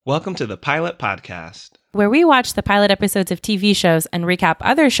Welcome to the Pilot Podcast, where we watch the pilot episodes of TV shows and recap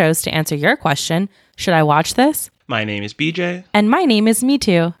other shows to answer your question, should I watch this? My name is BJ. And my name is Me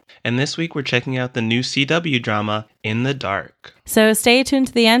Too. And this week we're checking out the new CW drama, In the Dark. So stay tuned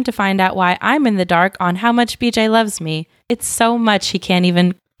to the end to find out why I'm in the dark on how much BJ loves me. It's so much he can't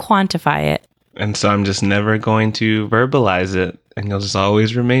even quantify it. And so I'm just never going to verbalize it, and you'll just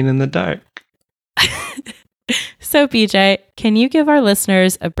always remain in the dark. So BJ, can you give our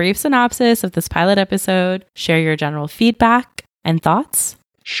listeners a brief synopsis of this pilot episode, share your general feedback and thoughts?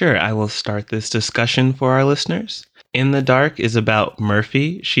 Sure, I will start this discussion for our listeners. In the Dark is about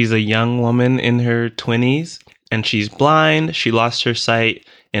Murphy. She's a young woman in her 20s, and she's blind. She lost her sight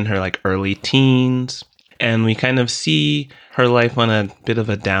in her early teens. And we kind of see her life on a bit of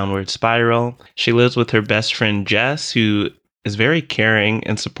a downward spiral. She lives with her best friend Jess, who is very caring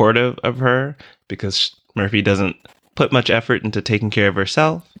and supportive of her because Murphy doesn't put much effort into taking care of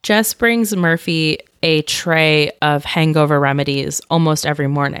herself. Jess brings Murphy a tray of hangover remedies almost every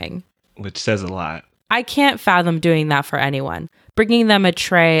morning. Which says a lot. I can't fathom doing that for anyone. Bringing them a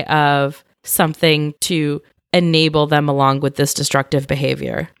tray of something to enable them along with this destructive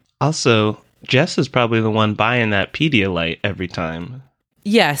behavior. Also, Jess is probably the one buying that Pedialyte every time.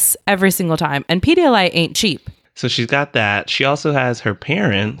 Yes, every single time. And Pedialyte ain't cheap. So she's got that. She also has her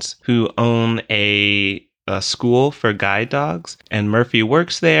parents who own a school for guide dogs, and Murphy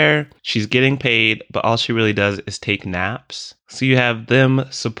works there. She's getting paid, but all she really does is take naps. So you have them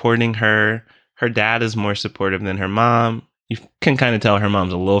supporting her. Her dad is more supportive than her mom. You can kind of tell her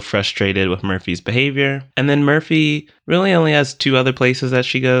mom's a little frustrated with Murphy's behavior. And then Murphy really only has two other places that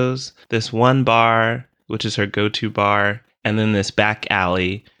she goes. This one bar, which is her go-to bar, and then this back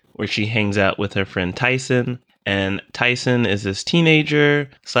alley where she hangs out with her friend Tyson. And Tyson is this teenager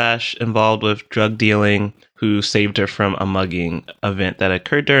 / involved with drug dealing who saved her from a mugging event that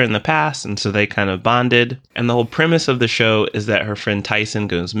occurred to her in the past. And so they kind of bonded. And the whole premise of the show is that her friend Tyson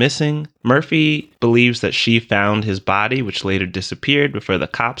goes missing. Murphy believes that she found his body, which later disappeared before the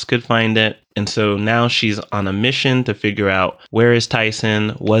cops could find it. And so now she's on a mission to figure out, where is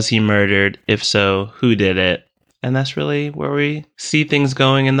Tyson? Was he murdered? If so, who did it? And that's really where we see things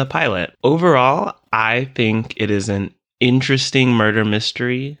going in the pilot. Overall, I think it is an interesting murder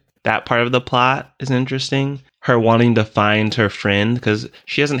mystery. That part of the plot is interesting. Her wanting to find her friend, because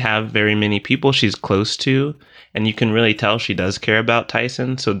she doesn't have very many people she's close to. And you can really tell she does care about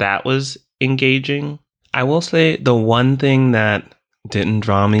Tyson. So that was engaging. I will say the one thing that didn't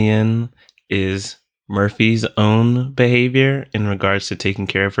draw me in is Murphy's own behavior in regards to taking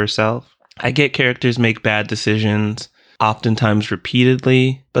care of herself. I get characters make bad decisions, oftentimes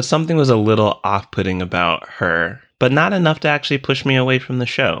repeatedly, but something was a little off-putting about her, but not enough to actually push me away from the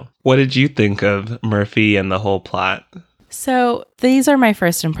show. What did you think of Murphy and the whole plot? So these are my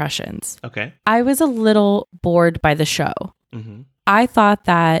first impressions. Okay. I was a little bored by the show. Mm-hmm. I thought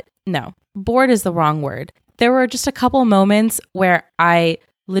that, no, bored is the wrong word. There were just a couple moments where I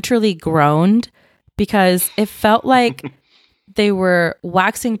literally groaned because it felt like they were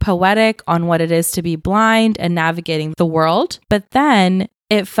waxing poetic on what it is to be blind and navigating the world. But then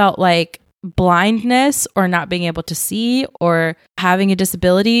it felt like blindness or not being able to see or having a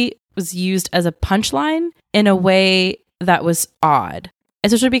disability was used as a punchline in a way that was odd,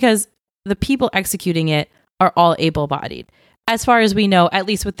 especially because the people executing it are all able-bodied. As far as we know, at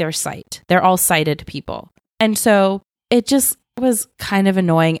least with their sight, they're all sighted people. And so it just was kind of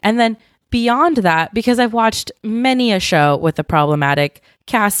annoying. And then beyond that, because I've watched many a show with a problematic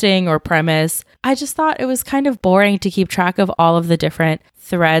casting or premise, I just thought it was kind of boring to keep track of all of the different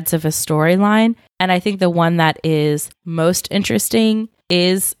threads of a storyline. And I think the one that is most interesting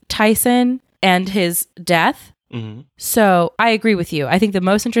is Tyson and his death. Mm-hmm. So I agree with you. I think the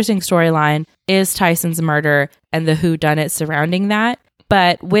most interesting storyline is Tyson's murder and the whodunit surrounding that.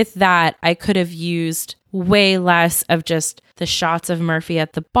 But with that, I could have used way less of just the shots of Murphy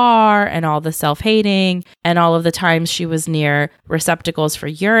at the bar and all the self-hating and all of the times she was near receptacles for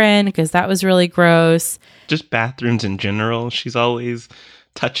urine, because that was really gross. Just bathrooms in general. She's always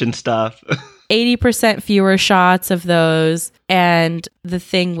touching stuff. 80% fewer shots of those. And the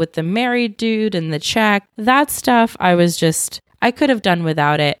thing with the married dude and the check, that stuff I could have done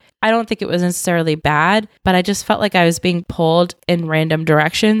without it. I don't think it was necessarily bad, but I just felt like I was being pulled in random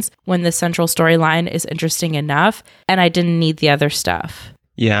directions when the central storyline is interesting enough, and I didn't need the other stuff.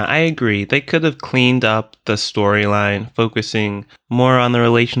 Yeah, I agree. They could have cleaned up the storyline, focusing more on the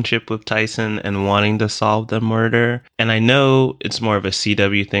relationship with Tyson and wanting to solve the murder. And I know it's more of a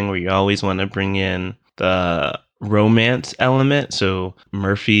CW thing where you always want to bring in the romance element, so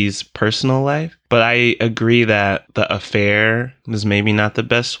Murphy's personal life. But I agree that the affair was maybe not the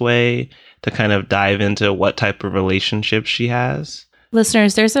best way to kind of dive into what type of relationship she has.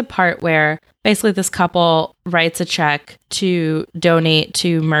 Listeners, there's a part where basically this couple writes a check to donate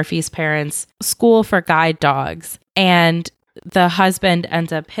to Murphy's parents' school for guide dogs. And the husband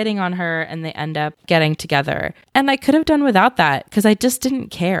ends up hitting on her and they end up getting together. And I could have done without that because I just didn't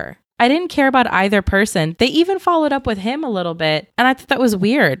care. I didn't care about either person. They even followed up with him a little bit. And I thought that was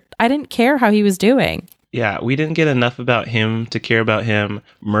weird. I didn't care how he was doing. Yeah, we didn't get enough about him to care about him.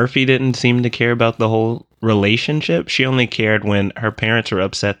 Murphy didn't seem to care about the whole relationship. She only cared when her parents were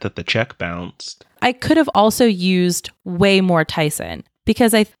upset that the check bounced. I could have also used way more Tyson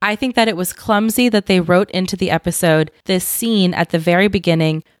because I think that it was clumsy that they wrote into the episode this scene at the very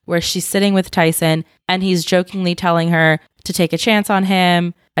beginning where she's sitting with Tyson and he's jokingly telling her to take a chance on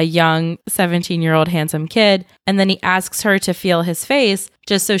him, a young 17-year-old handsome kid. And then he asks her to feel his face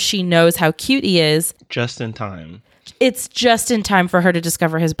just so she knows how cute he is. Just in time. It's just in time for her to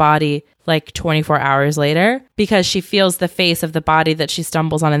discover his body like 24 hours later because she feels the face of the body that she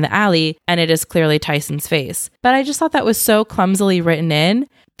stumbles on in the alley and it is clearly Tyson's face. But I just thought that was so clumsily written in.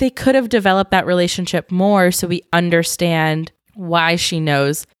 They could have developed that relationship more so we understand why she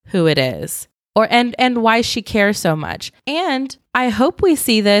knows who it is. And why she cares so much. And I hope we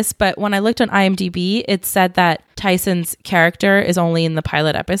see this, but when I looked on IMDb, it said that Tyson's character is only in the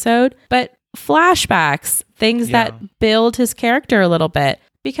pilot episode, but flashbacks, things that build his character a little bit,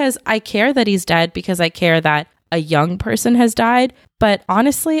 because I care that he's dead, because I care that a young person has died. But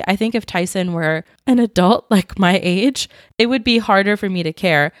honestly, I think if Tyson were an adult like my age, it would be harder for me to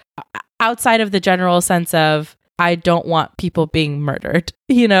care outside of the general sense of I don't want people being murdered,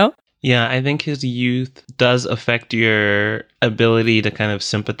 you know? Yeah, I think his youth does affect your ability to kind of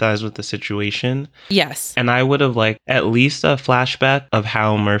sympathize with the situation. Yes. And I would have liked at least a flashback of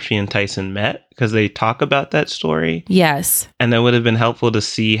how Murphy and Tyson met, because they talk about that story. Yes. And it would have been helpful to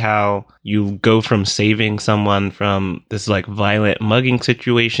see how you go from saving someone from this like violent mugging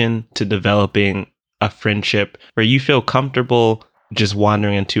situation to developing a friendship where you feel comfortable just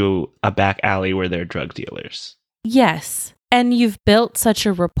wandering into a back alley where there are drug dealers. Yes. And you've built such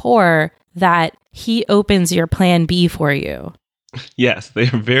a rapport that he opens your plan B for you. Yes, they're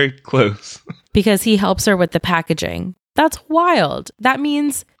very close. Because he helps her with the packaging. That's wild. That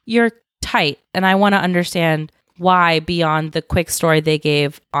means you're tight. And I want to understand why beyond the quick story they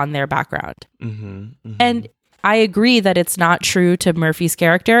gave on their background. And I agree that it's not true to Murphy's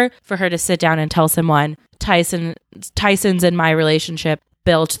character for her to sit down and tell someone, Tyson's in my relationship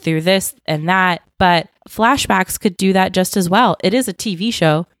built through this and that. But flashbacks could do that just as well. It is a TV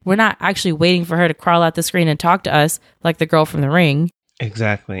show. We're not actually waiting for her to crawl out the screen and talk to us like the girl from The Ring.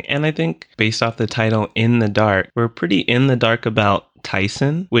 Exactly. And I think based off the title, In the Dark, we're pretty in the dark about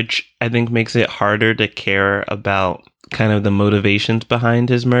Tyson, which I think makes it harder to care about kind of the motivations behind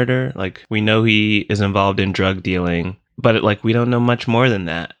his murder. Like, we know he is involved in drug dealing, but we don't know much more than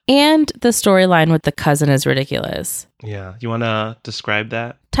that. And the storyline with the cousin is ridiculous. Yeah. You want to describe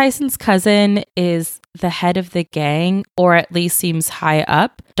that? Tyson's cousin is the head of the gang, or at least seems high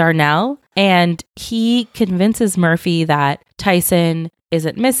up, Darnell. And he convinces Murphy that Tyson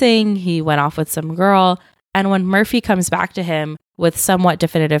isn't missing. He went off with some girl. And when Murphy comes back to him with somewhat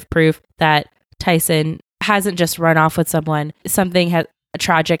definitive proof that Tyson hasn't just run off with someone, something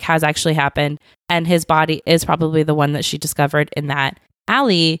tragic has actually happened, and his body is probably the one that she discovered in that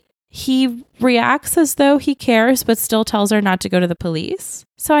alley, he reacts as though he cares, but still tells her not to go to the police.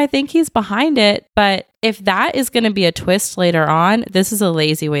 So I think he's behind it. But if that is going to be a twist later on, this is a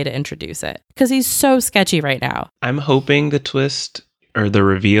lazy way to introduce it because he's so sketchy right now. I'm hoping the twist or the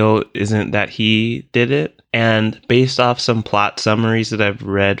reveal isn't that he did it. And based off some plot summaries that I've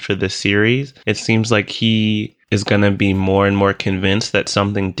read for this series, it seems like he is going to be more and more convinced that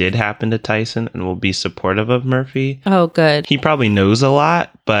something did happen to Tyson and will be supportive of Murphy. Oh, good. He probably knows a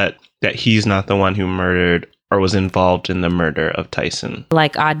lot, but that he's not the one who murdered or was involved in the murder of Tyson.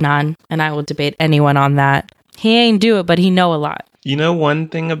 Like Adnan, and I will debate anyone on that. He ain't do it, but he know a lot. You know one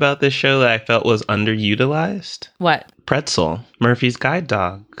thing about this show that I felt was underutilized? What? Pretzel, Murphy's guide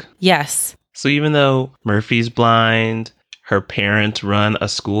dog. Yes. So even though Murphy's blind, her parents run a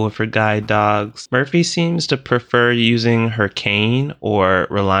school for guide dogs, Murphy seems to prefer using her cane or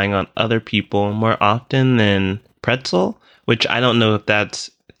relying on other people more often than Pretzel, which I don't know if that's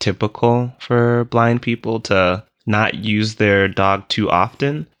typical for blind people to not use their dog too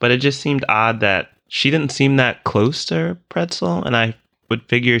often, but it just seemed odd that she didn't seem that close to Pretzel, and I would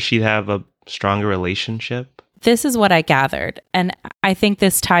figure she'd have a stronger relationship. this is what I gathered. And I think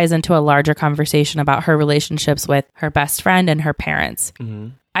this ties into a larger conversation about her relationships with her best friend and her parents. Mm-hmm.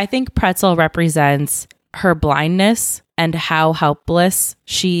 I think Pretzel represents her blindness and how helpless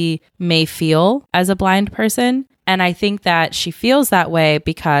she may feel as a blind person. And I think that she feels that way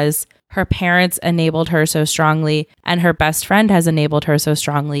because her parents enabled her so strongly and her best friend has enabled her so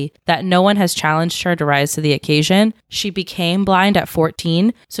strongly that no one has challenged her to rise to the occasion. She became blind at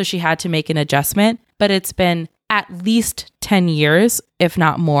 14, so she had to make an adjustment. But it's been at least 10 years, if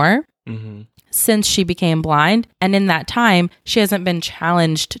not more, since she became blind. And in that time, she hasn't been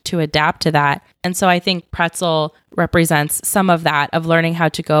challenged to adapt to that. And so I think Pretzel represents some of that, of learning how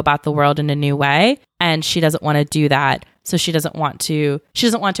to go about the world in a new way. And she doesn't want to do that. So she doesn't want to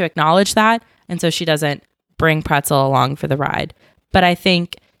acknowledge that. And so she doesn't bring Pretzel along for the ride. But I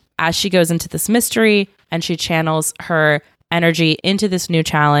think as she goes into this mystery and she channels her energy into this new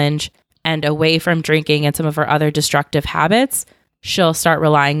challenge and away from drinking and some of her other destructive habits, she'll start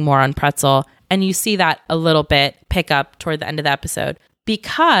relying more on Pretzel. And you see that a little bit pick up toward the end of the episode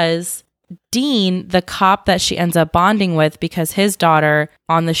because Dean, the cop that she ends up bonding with because his daughter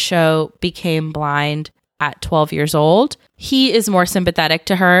on the show became blind at 12 years old, he is more sympathetic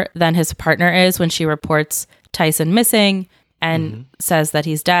to her than his partner is when she reports Tyson missing and says that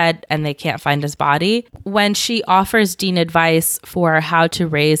he's dead and they can't find his body. When she offers Dean advice for how to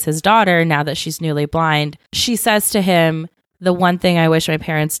raise his daughter now that she's newly blind, she says to him, the one thing I wish my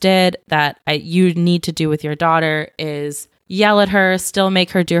parents did that you need to do with your daughter is yell at her, still make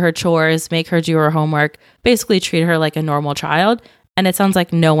her do her chores, make her do her homework, basically treat her like a normal child. And it sounds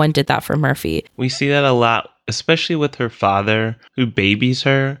like no one did that for Murphy. We see that a lot, especially with her father, who babies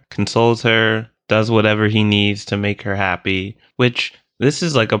her, consoles her, does whatever he needs to make her happy, which this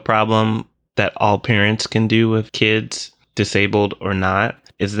is like a problem that all parents can do with kids, disabled or not,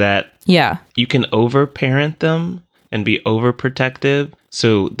 is that you can overparent them and be overprotective,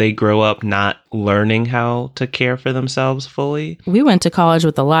 so they grow up not learning how to care for themselves fully. We went to college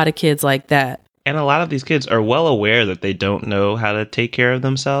with a lot of kids like that. And a lot of these kids are well aware that they don't know how to take care of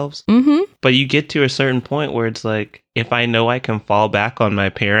themselves. But you get to a certain point where it's like, if I know I can fall back on my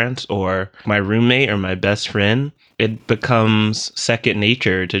parents or my roommate or my best friend, it becomes second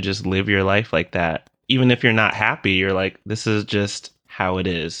nature to just live your life like that. Even if you're not happy, you're like, this is just how it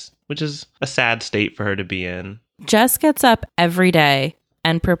is, which is a sad state for her to be in. Jess gets up every day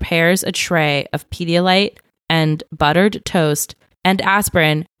and prepares a tray of Pedialyte and buttered toast and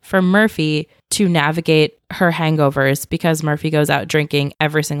aspirin for Murphy to navigate her hangovers because Murphy goes out drinking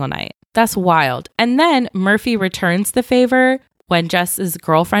every single night. That's wild. And then Murphy returns the favor when Jess's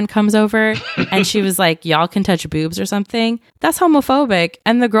girlfriend comes over and she was like, y'all can touch boobs or something. That's homophobic.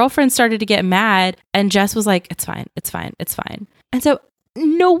 And the girlfriend started to get mad and Jess was like, it's fine, it's fine, it's fine. And so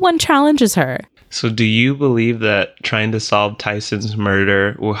no one challenges her. So do you believe that trying to solve Tyson's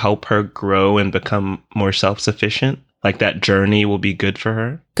murder will help her grow and become more self-sufficient? Like that journey will be good for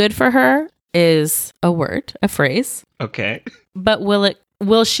her? Good for her is a word, a phrase. Okay. But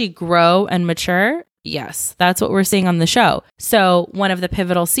will she grow and mature? Yes, that's what we're seeing on the show. So one of the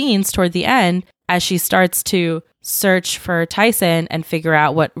pivotal scenes toward the end, as she starts to search for Tyson and figure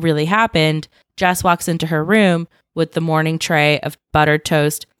out what really happened, Jess walks into her room with the morning tray of buttered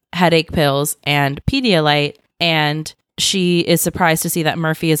toast, headache pills, and Pedialyte, and she is surprised to see that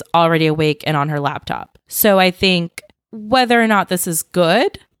Murphy is already awake and on her laptop. So I think whether or not this is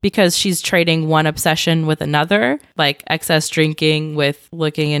good, because she's trading one obsession with another, like excess drinking with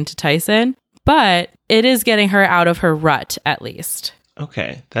looking into Tyson, but it is getting her out of her rut, at least.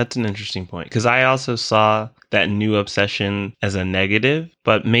 Okay, that's an interesting point, because I also saw that new obsession as a negative,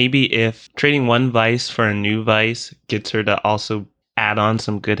 but maybe if trading one vice for a new vice gets her to also add on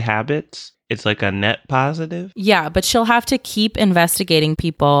some good habits, it's like a net positive. Yeah, but she'll have to keep investigating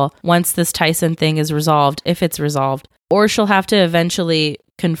people once this Tyson thing is resolved, if it's resolved, or she'll have to eventually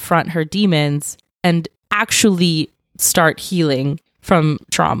confront her demons and actually start healing from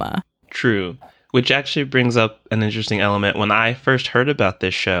trauma. True. Which actually brings up an interesting element. When I first heard about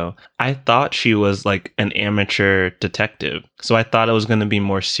this show, I thought she was like an amateur detective. So I thought it was going to be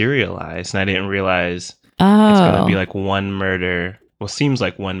more serialized, and I didn't realize it's going to be like one murder. Well, seems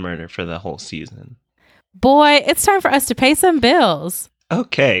like one murder for the whole season. Boy, it's time for us to pay some bills.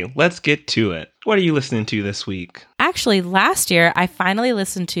 Okay, let's get to it. What are you listening to this week? Actually, last year, I finally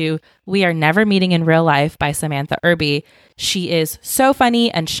listened to We Are Never Meeting in Real Life by Samantha Irby. She is so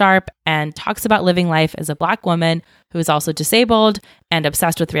funny and sharp and talks about living life as a Black woman who is also disabled and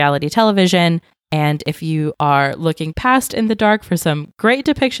obsessed with reality television. And if you are looking past In the Dark for some great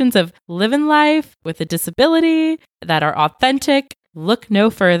depictions of living life with a disability that are authentic, look no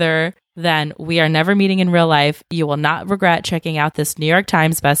further. then we are never meeting in real life. You will not regret checking out this New York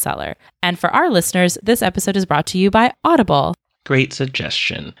Times bestseller. And for our listeners, this episode is brought to you by Audible. Great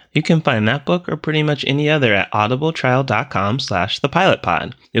suggestion. You can find that book or pretty much any other at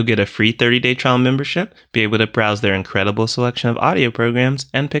audibletrial.com/thepilotpod. You'll get a free 30-day trial membership, be able to browse their incredible selection of audio programs,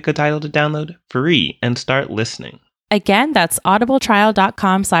 and pick a title to download free and start listening. Again, that's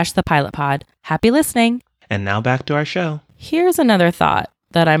audibletrial.com/thepilotpod. Happy listening. And now back to our show. Here's another thought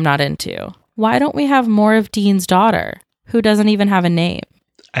that I'm not into. Why don't we have more of Dean's daughter, who doesn't even have a name?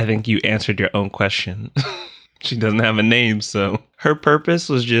 I think you answered your own question. She doesn't have a name, so her purpose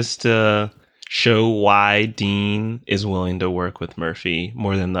was just to show why Dean is willing to work with Murphy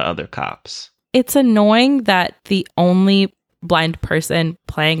more than the other cops. It's annoying that the only blind person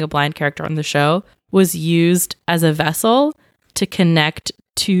playing a blind character on the show was used as a vessel to connect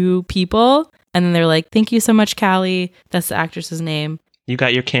two people. And then they're like, thank you so much, Callie. That's the actress's name. You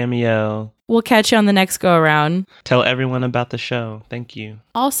got your cameo. We'll catch you on the next go around. Tell everyone about the show. Thank you.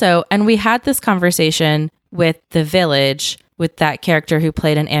 Also, and we had this conversation with The Village, with that character who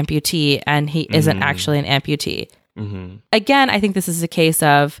played an amputee, and he isn't actually an amputee. Mm-hmm. Again, I think this is a case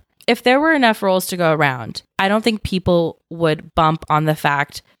of, if there were enough roles to go around, I don't think people would bump on the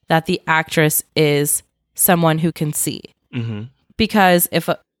fact that the actress is someone who can see. Mm-hmm. Because if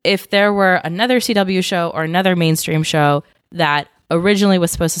there were another CW show or another mainstream show that originally was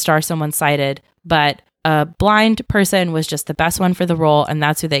supposed to star someone sighted, but a blind person was just the best one for the role and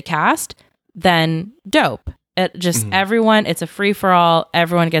that's who they cast, then dope. It just everyone, it's a free for all.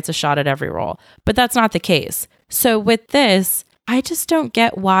 Everyone gets a shot at every role. But that's not the case. So with this, I just don't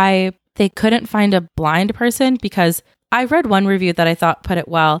get why they couldn't find a blind person, because I read one review that I thought put it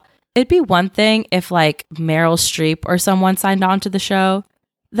well. It'd be one thing if like Meryl Streep or someone signed on to the show.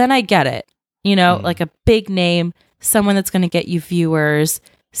 Then I get it. You know, like a big name, someone that's going to get you viewers,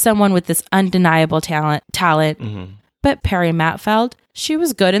 someone with this undeniable talent. But Perry Matfeld, she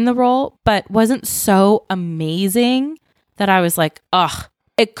was good in the role, but wasn't so amazing that I was like, ugh,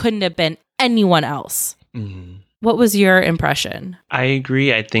 it couldn't have been anyone else. What was your impression? I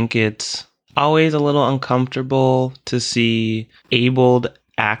agree. I think it's always a little uncomfortable to see abled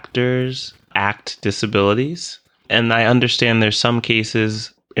actors act disabilities. And I understand there's some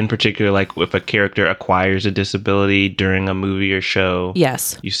cases, in particular, like if a character acquires a disability during a movie or show.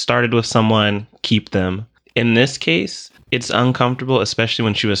 Yes. You started with someone, keep them. In this case, it's uncomfortable, especially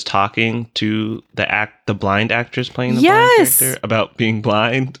when she was talking to the blind actress playing the blind character about being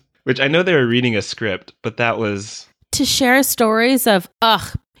blind, which I know they were reading a script, but that was... To share stories of,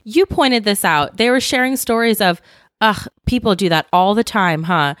 ugh, you pointed this out. They were sharing stories of, ugh, people do that all the time,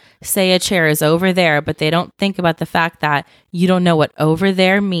 huh? Say a chair is over there, but they don't think about the fact that you don't know what over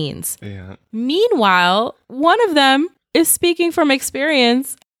there means. Yeah. Meanwhile, one of them is speaking from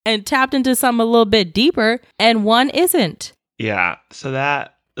experience and tapped into something a little bit deeper, and one isn't. Yeah, so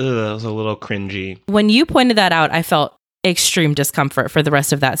that was a little cringy. When you pointed that out, I felt extreme discomfort for the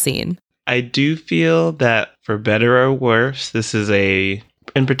rest of that scene. I do feel that for better or worse, this is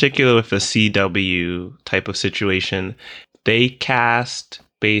in particular with a CW type of situation, they cast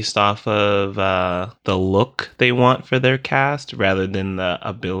based off of the look they want for their cast rather than the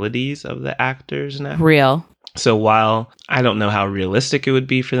abilities of the actors now. Real. So while I don't know how realistic it would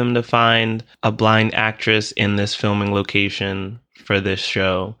be for them to find a blind actress in this filming location for this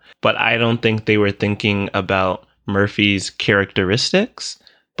show, but I don't think they were thinking about Murphy's characteristics,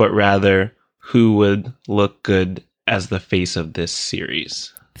 but rather who would look good as the face of this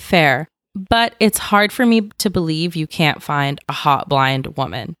series. Fair. But it's hard for me to believe you can't find a hot blind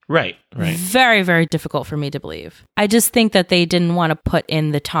woman. Right. Very, very difficult for me to believe. I just think that they didn't want to put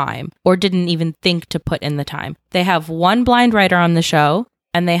in the time, or didn't even think to put in the time. They have one blind writer on the show,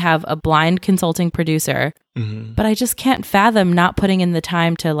 and they have a blind consulting producer. But I just can't fathom not putting in the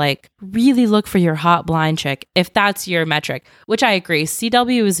time to like really look for your hot blind chick, if that's your metric, which I agree.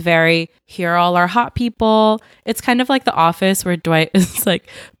 CW is very, here are all our hot people. It's kind of like The Office where Dwight is like,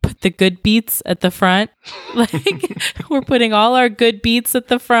 put the good beats at the front. Like we're putting all our good beats at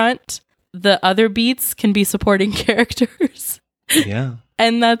the front. The other beats can be supporting characters. Yeah.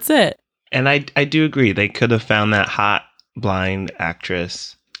 And that's it. And I do agree. They could have found that hot blind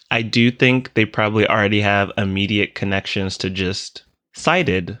actress. I do think they probably already have immediate connections to just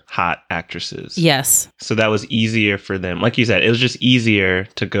sighted hot actresses. Yes. So that was easier for them. Like you said, it was just easier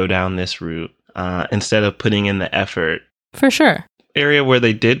to go down this route instead of putting in the effort. For sure. Area where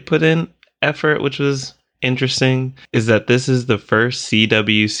they did put in effort, which was interesting, is that this is the first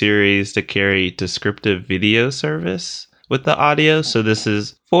CW series to carry descriptive video service with the audio. So this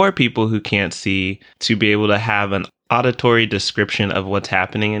is for people who can't see, to be able to have an auditory description of what's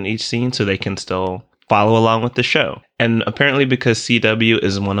happening in each scene so they can still follow along with the show. And apparently because CW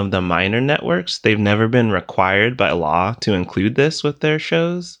is one of the minor networks, they've never been required by law to include this with their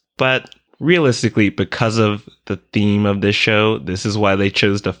shows. But realistically, because of the theme of this show, this is why they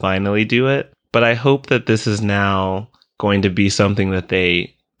chose to finally do it. But I hope that this is now going to be something that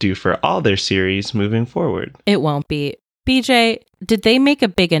they do for all their series moving forward. It won't be. BJ, did they make a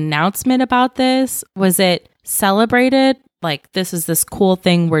big announcement about this? Was it celebrated? Like, this is this cool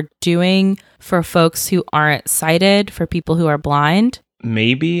thing we're doing for folks who aren't sighted, for people who are blind?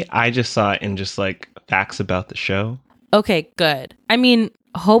 Maybe. I just saw it in just like facts about the show. Okay, good. I mean,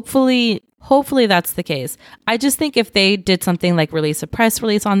 hopefully that's the case. I just think if they did something like release a press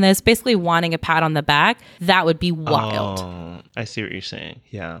release on this, basically wanting a pat on the back, that would be wild. Oh, I see what you're saying.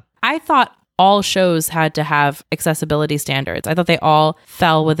 Yeah. I thought all shows had to have accessibility standards. I thought they all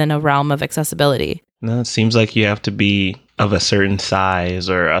fell within a realm of accessibility. No, it seems like you have to be of a certain size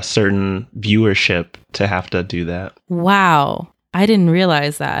or a certain viewership to have to do that. Wow. I didn't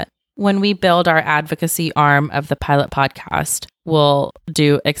realize that. When we build our advocacy arm of the Pilot Podcast, we'll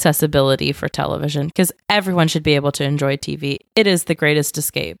do accessibility for television because everyone should be able to enjoy TV. It is the greatest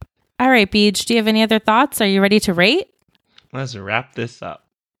escape. All right, Beej, do you have any other thoughts? Are you ready to rate? Let's wrap this up.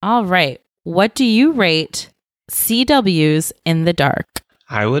 All right. What do you rate CW's In the Dark?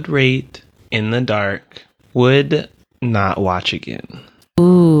 I would rate In the Dark. Would not watch again.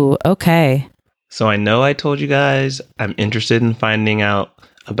 Ooh, okay. So I know I told you guys I'm interested in finding out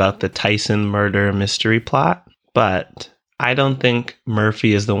about the Tyson murder mystery plot, but I don't think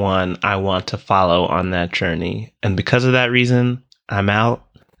Murphy is the one I want to follow on that journey. And because of that reason, I'm out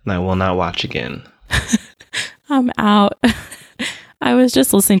and I will not watch again. I'm out. I was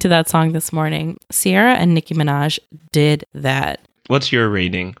just listening to that song this morning. Sierra and Nicki Minaj did that. What's your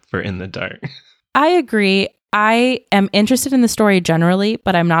rating for In the Dark? I agree. I am interested in the story generally,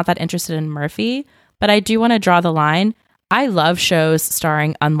 but I'm not that interested in Murphy. But I do want to draw the line. I love shows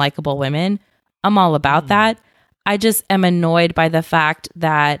starring unlikable women. I'm all about that. I just am annoyed by the fact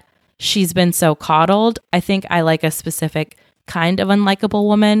that she's been so coddled. I think I like a specific kind of unlikable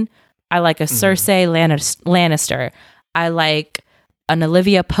woman. I like a Cersei Lannister. I like an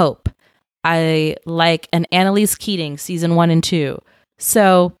Olivia Pope. I like an Annalise Keating, season 1 and 2.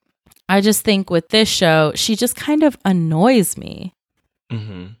 So I just think with this show, she just kind of annoys me.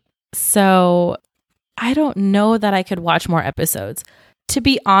 Mm-hmm. So I don't know that I could watch more episodes. To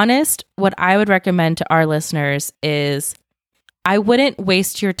be honest, what I would recommend to our listeners is I wouldn't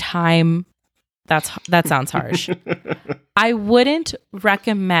waste your time. That sounds harsh. I wouldn't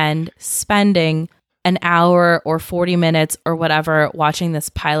recommend spending an hour or 40 minutes or whatever watching this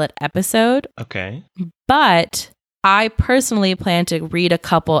pilot episode. Okay. But I personally plan to read a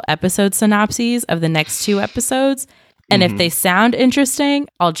couple episode synopses of the next 2 episodes. And if they sound interesting,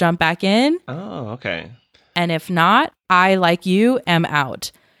 I'll jump back in. Oh, okay. And if not, I, like you, am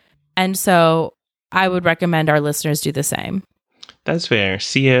out. And so I would recommend our listeners do the same. That's fair.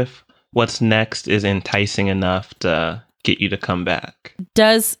 See if what's next is enticing enough to get you to come back.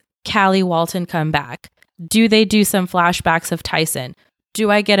 Does Callie Walton come back? Do they do some flashbacks of Tyson?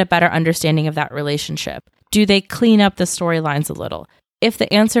 Do I get a better understanding of that relationship? Do they clean up the storylines a little? If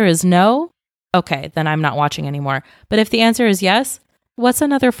the answer is no, okay, then I'm not watching anymore. But if the answer is yes, what's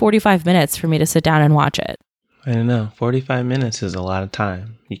another 45 minutes for me to sit down and watch it? I don't know. 45 minutes is a lot of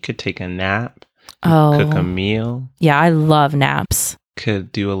time. You could take a nap, cook a meal. Yeah, I love naps.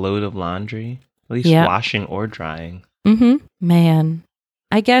 Could do a load of laundry, at least washing or drying. Man,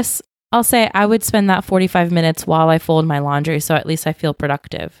 I guess I'll say I would spend that 45 minutes while I fold my laundry, so at least I feel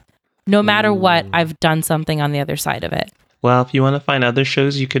productive. No matter what, I've done something on the other side of it. Well, if you want to find other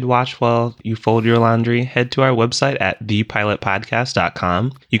shows you could watch while you fold your laundry, head to our website at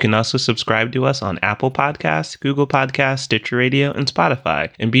thepilotpodcast.com. You can also subscribe to us on Apple Podcasts, Google Podcasts, Stitcher Radio, and Spotify.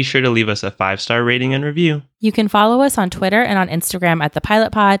 And be sure to leave us a 5-star rating and review. You can follow us on Twitter and on Instagram at The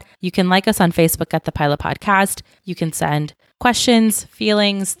Pilot Pod. You can like us on Facebook at The Pilot Podcast. You can send questions,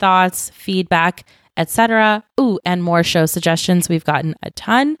 feelings, thoughts, feedback, etc. Ooh, and more show suggestions. We've gotten a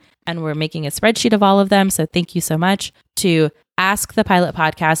ton. And we're making a spreadsheet of all of them. So thank you so much to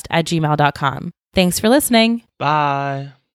askthepilotpodcast@gmail.com. Thanks for listening. Bye.